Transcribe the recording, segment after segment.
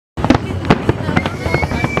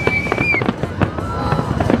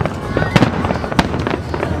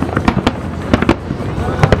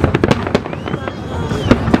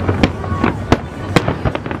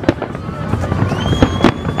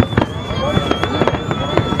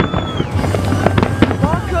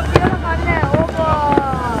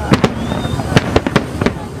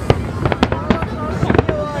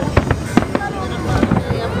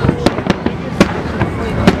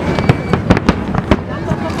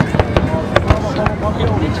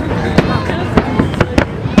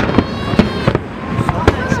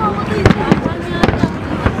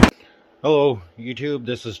Hello YouTube,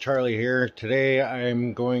 this is Charlie here. Today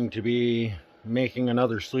I'm going to be making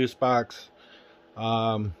another sluice box.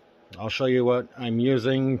 I'll show you what I'm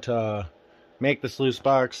using to make the sluice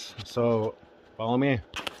box, so follow me.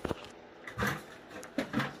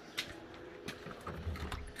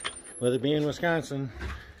 With it being Wisconsin,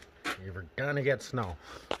 you're gonna get snow.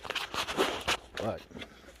 But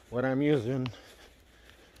what I'm using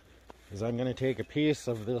is I'm gonna take a piece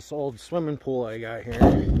of this old swimming pool I got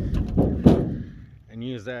here and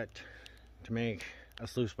use that to make a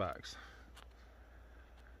sluice box.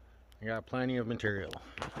 I got plenty of material,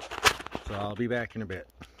 so I'll be back in a bit.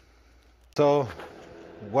 So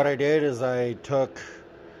what I did is I took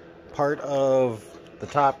part of the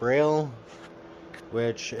top rail,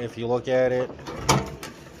 which if you look at it,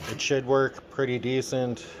 it should work pretty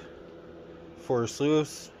decent for a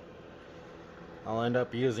sluice. I'll end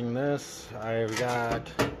up using this. I've got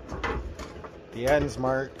the ends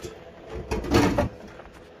marked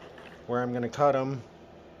where I'm going to cut them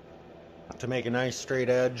to make a nice straight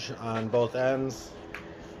edge on both ends.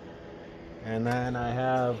 And then I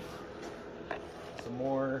have some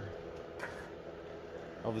more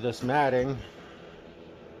of this matting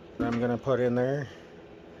that I'm going to put in there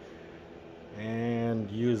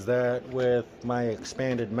and use that with my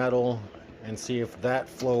expanded metal and see if that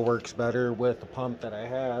flow works better with the pump that I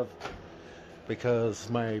have, because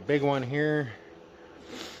my big one here,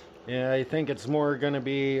 yeah, I think it's more going to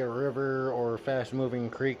be a river or fast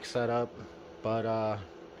moving creek setup, but I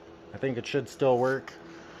think it should still work.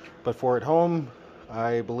 But for at home,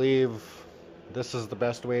 I believe this is the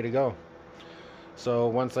best way to go. So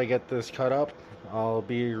once I get this cut up, I'll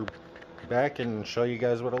be back and show you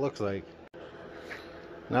guys what it looks like.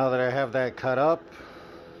 Now that I have that cut up,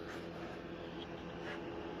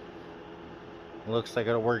 looks like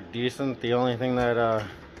it'll work decent. The only thing that I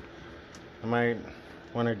might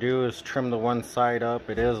want to do is trim the one side up.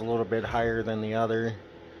 It is a little bit higher than the other,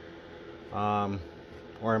 or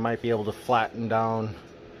I might be able to flatten down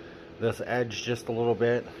this edge just a little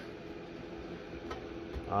bit,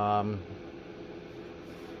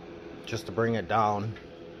 just to bring it down.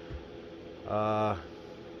 Yeah,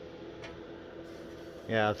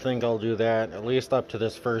 I think I'll do that, at least up to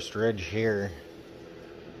this first ridge here,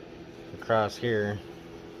 across here.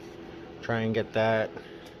 Try and get that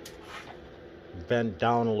bent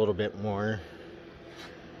down a little bit more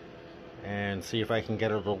and see if I can get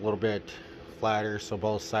it a little bit flatter so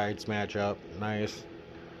both sides match up nice.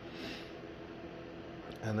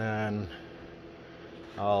 And then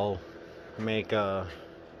I'll make a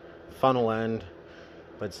funnel end,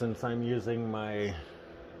 but since I'm using my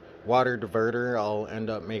water diverter, I'll end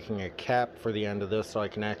up making a cap for the end of this so I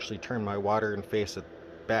can actually turn my water and face it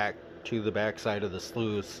back to the back side of the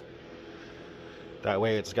sluice. That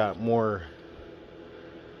way it's got more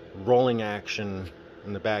rolling action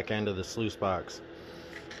in the back end of the sluice box,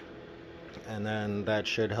 and then that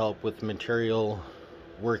should help with material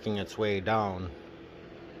working its way down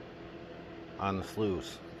on the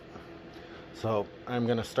sluice. So I'm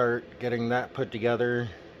gonna start getting that put together.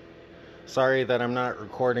 Sorry that I'm not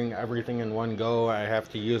recording everything in one go. I have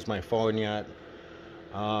to use my phone yet,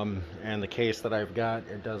 and the case that I've got,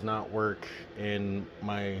 it does not work in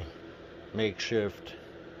my makeshift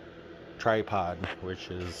tripod,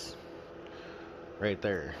 which is right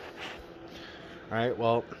there. Alright,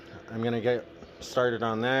 well, I'm gonna get started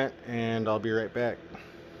on that and I'll be right back.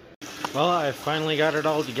 Well, I finally got it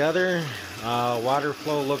all together. Water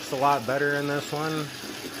flow looks a lot better in this one.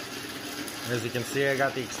 As you can see, I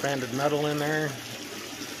got the expanded metal in there.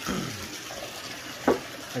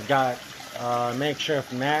 I've got a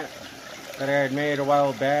makeshift mat that I had made a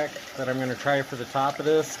while back that I'm going to try for the top of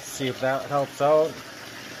this, see if that helps out.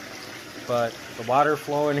 But the water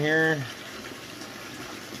flow in here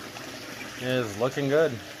is looking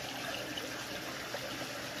good.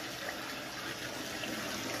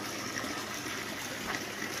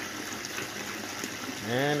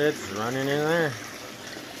 And it's running in there.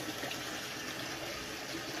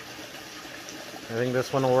 I think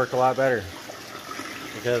this one will work a lot better,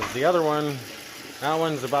 because the other one, that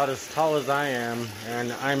one's about as tall as I am,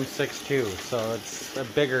 and I'm 6'2", so it's a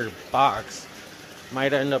bigger box.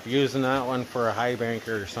 Might end up using that one for a high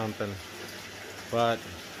banker or something. But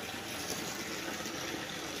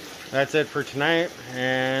that's it for tonight,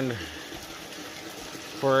 and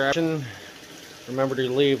for action, remember to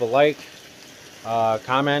leave a like,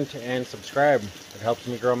 comment, and subscribe. It helps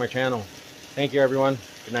me grow my channel. Thank you, everyone.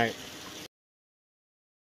 Good night.